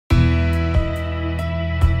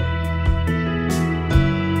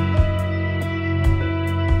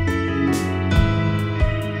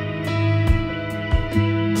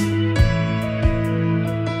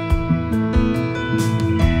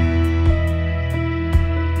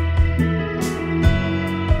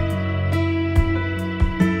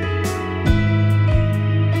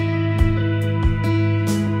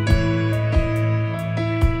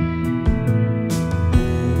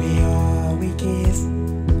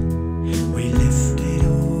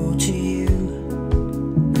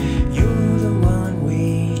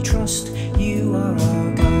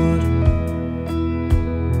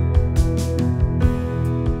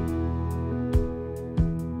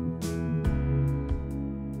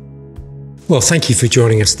Well, thank you for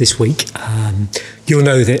joining us this week. You'll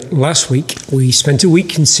know that last week we spent a week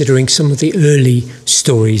considering some of the early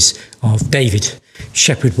stories of David,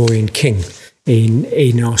 shepherd boy and king,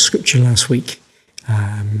 in our scripture last week.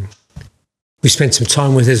 We spent some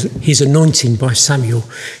time with his anointing by Samuel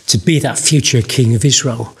to be that future king of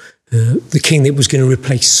Israel, the king that was going to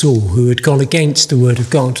replace Saul, who had gone against the word of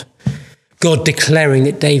God. God declaring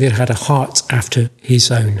that David had a heart after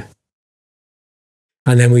his own.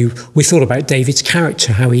 And then we thought about David's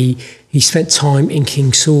character, how he spent time in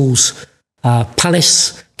King Saul's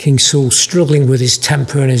palace, King Saul struggling with his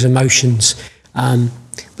temper and his emotions.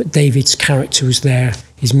 But David's character was there,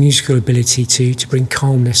 his musical ability to bring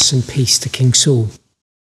calmness and peace to King Saul.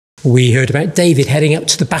 We heard about David heading up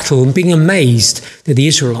to the battle and being amazed that the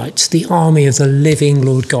Israelites, the army of the living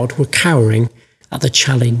Lord God, were cowering at the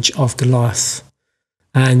challenge of Goliath.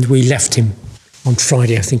 And we left him on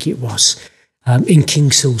Friday, I think it was, in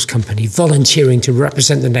King Saul's company, volunteering to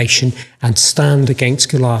represent the nation and stand against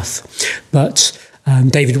Goliath. But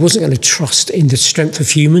David wasn't going to trust in the strength of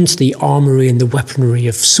humans, the armoury and the weaponry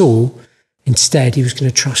of Saul. Instead, he was going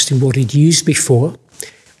to trust in what he'd used before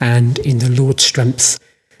and in the Lord's strength.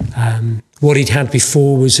 What he'd had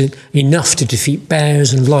before was enough to defeat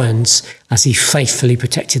bears and lions as he faithfully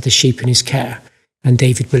protected the sheep in his care. And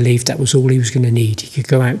David believed that was all he was going to need. He could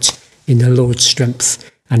go out in the Lord's strength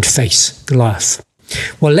and face Goliath.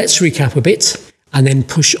 Well, let's recap a bit and then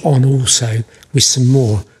push on also with some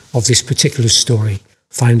more of this particular story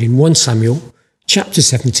found in 1 Samuel chapter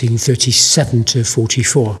 17, 37 to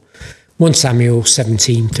 44. 1 Samuel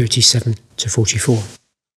 17, 37 to 44.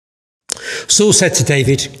 Saul said to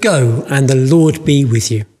David, "Go, and the Lord be with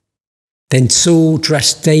you." Then Saul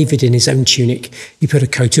dressed David in his own tunic. He put a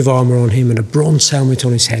coat of armour on him and a bronze helmet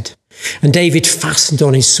on his head. And David fastened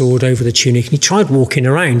on his sword over the tunic, and he tried walking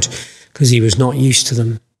around because he was not used to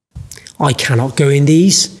them. "I cannot go in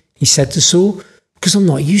these," he said to Saul, "because I'm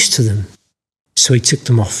not used to them." So he took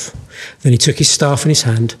them off. Then he took his staff in his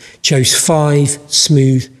hand, chose 5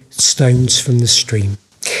 smooth stones from the stream,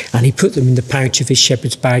 and he put them in the pouch of his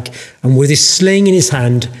shepherd's bag, and with his sling in his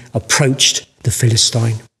hand, approached the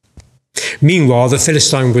Philistine. Meanwhile, the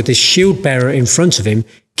Philistine, with his shield bearer in front of him,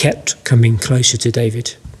 kept coming closer to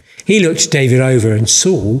David. He looked David over and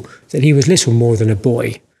saw that he was little more than a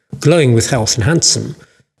boy, glowing with health and handsome,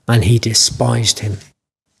 and he despised him.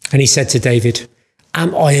 And he said to David,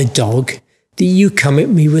 "Am I a dog that you come at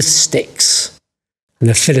me with sticks?" And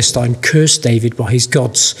the Philistine cursed David by his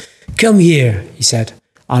gods. "Come here," he said,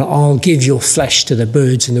 "and I'll give your flesh to the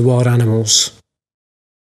birds and the wild animals."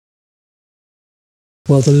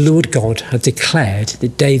 Well, the Lord God had declared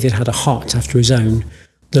that David had a heart after his own.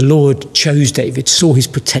 The Lord chose David, saw his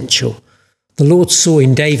potential. The Lord saw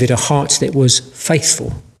in David a heart that was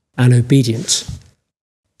faithful and obedient.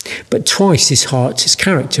 But twice his heart, his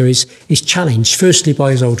character is challenged, firstly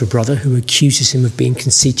by his older brother, who accuses him of being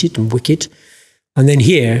conceited and wicked, and then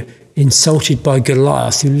here, insulted by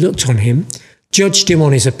Goliath, who looked on him, judged him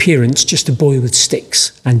on his appearance, just a boy with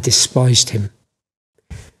sticks, and despised him.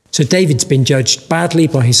 So David's been judged badly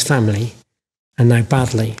by his family, and now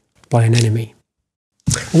badly by an enemy.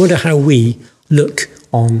 I wonder how we look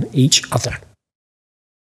on each other.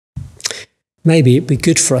 Maybe it'd be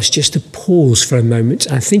good for us just to pause for a moment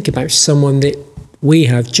and think about someone that we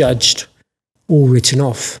have judged or written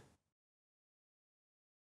off.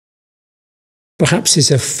 Perhaps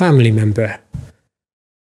it's a family member.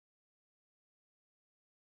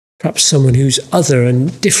 Perhaps someone who's other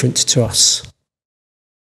and different to us.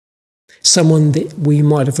 Someone that we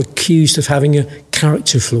might have accused of having a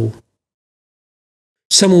character flaw.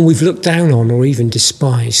 Someone we've looked down on or even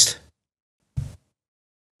despised.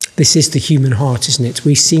 This is the human heart, isn't it?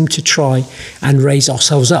 We seem to try and raise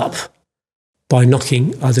ourselves up by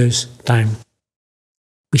knocking others down.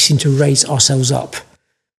 We seem to raise ourselves up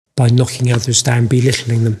by knocking others down,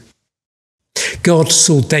 belittling them. God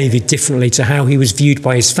saw David differently to how he was viewed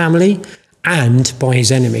by his family and by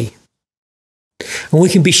his enemy. And we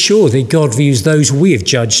can be sure that God views those we have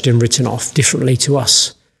judged and written off differently to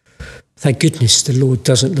us. Thank goodness the Lord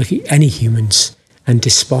doesn't look at any humans and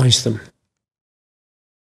despise them.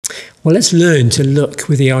 Well, let's learn to look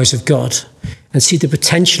with the eyes of God and see the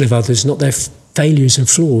potential of others, not their failures and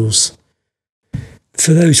flaws.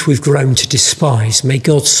 For those we've grown to despise, may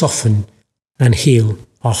God soften and heal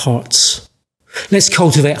our hearts. Let's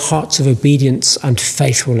cultivate hearts of obedience and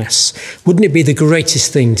faithfulness. Wouldn't it be the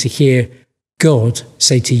greatest thing to hear God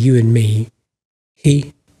say to you and me,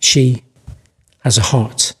 "He, she has a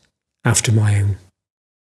heart after my own"?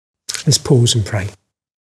 Let's pause and pray.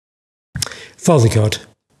 Father God,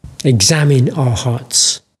 examine our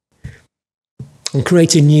hearts. and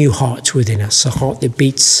create a new heart within us, a heart that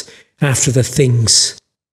beats after the things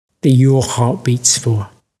that your heart beats for.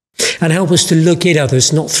 And help us to look at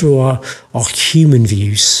others not through our human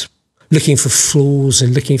views, looking for flaws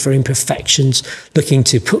and looking for imperfections, looking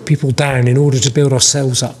to put people down in order to build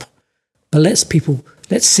ourselves up. But let's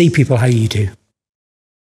see people how you do.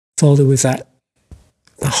 Father, with that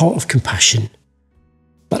heart of compassion,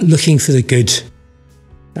 but looking for the good,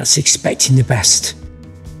 that's expecting the best,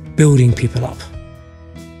 building people up.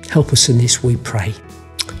 Help us in this, we pray.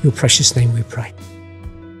 In your precious name we pray.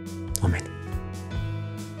 Amen.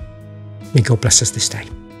 May God bless us this day.